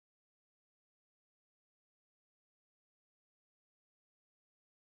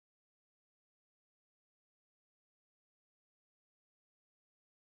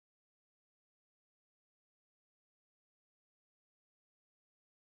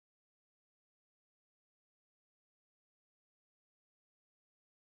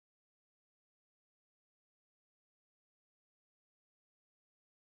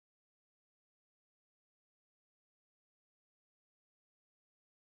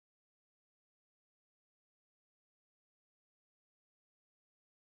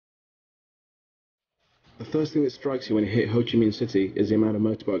The first thing that strikes you when you hit Ho Chi Minh City is the amount of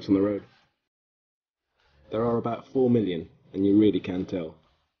motorbikes on the road. There are about 4 million, and you really can tell.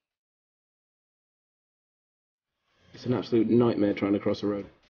 It's an absolute nightmare trying to cross a road.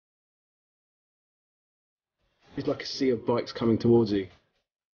 It's like a sea of bikes coming towards you.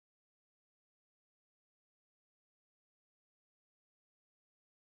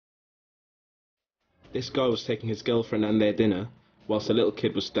 This guy was taking his girlfriend and their dinner, whilst a little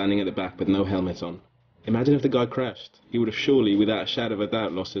kid was standing at the back with no helmet on. Imagine if the guy crashed. He would have surely, without a shadow of a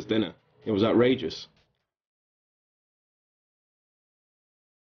doubt, lost his dinner. It was outrageous.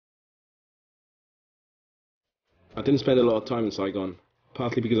 I didn't spend a lot of time in Saigon,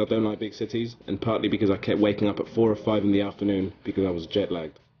 partly because I don't like big cities, and partly because I kept waking up at 4 or 5 in the afternoon because I was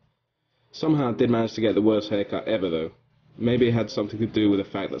jet-lagged. Somehow I did manage to get the worst haircut ever though. Maybe it had something to do with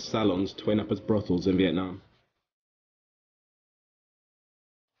the fact that salons twin up as brothels in Vietnam.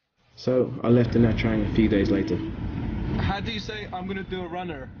 So, I left in Nha Trang a few days later. How do you say I'm gonna do a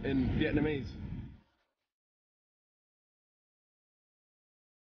runner in Vietnamese?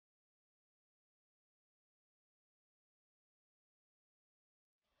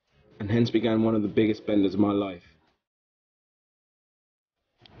 And hence began one of the biggest benders of my life.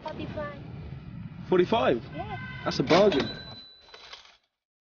 45. 45? Yes. That's a bargain.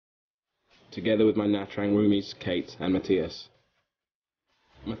 Together with my Nha Trang roomies, Kate and Matthias.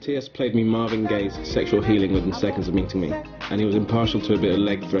 Matthias played me Marvin Gaye's Sexual Healing within seconds of meeting me, and he was impartial to a bit of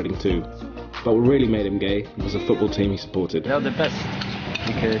leg threading too. But what really made him gay was the football team he supported. They're the best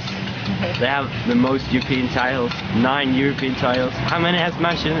because they have the most European titles, 9 European titles. How many has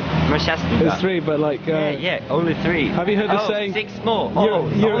Manchester got? There's 3, but like... yeah, only 3. Have you heard the saying... 6 more.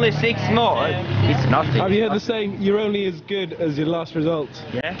 Only 6 more. It's nothing. Have you heard the saying, you're only as good as your last result?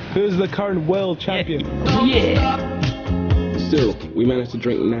 Yeah. Who's the current world champion? Yeah. Still, we managed to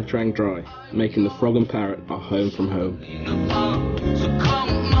drink Nha Trang dry, making the Frog and Parrot our home from home.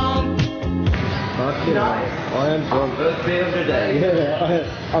 I am drunk. First day of the day.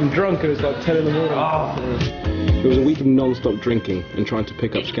 Yeah, I'm drunk and it's like 10 in the morning. It was a week of non-stop drinking and trying to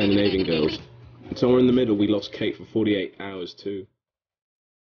pick up Scandinavian girls. And somewhere in the middle we lost Kate for 48 hours too.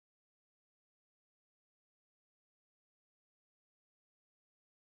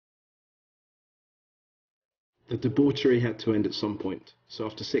 The debauchery had to end at some point, so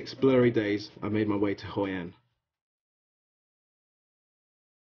after 6 blurry days I made my way to Hoi An.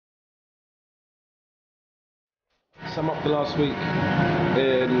 Sum up the last week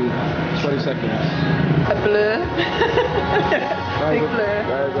in 20 seconds. A blur. Big blur.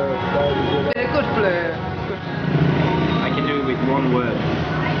 Very good blur. I can do it with one word.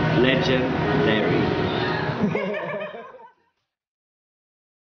 Legendary.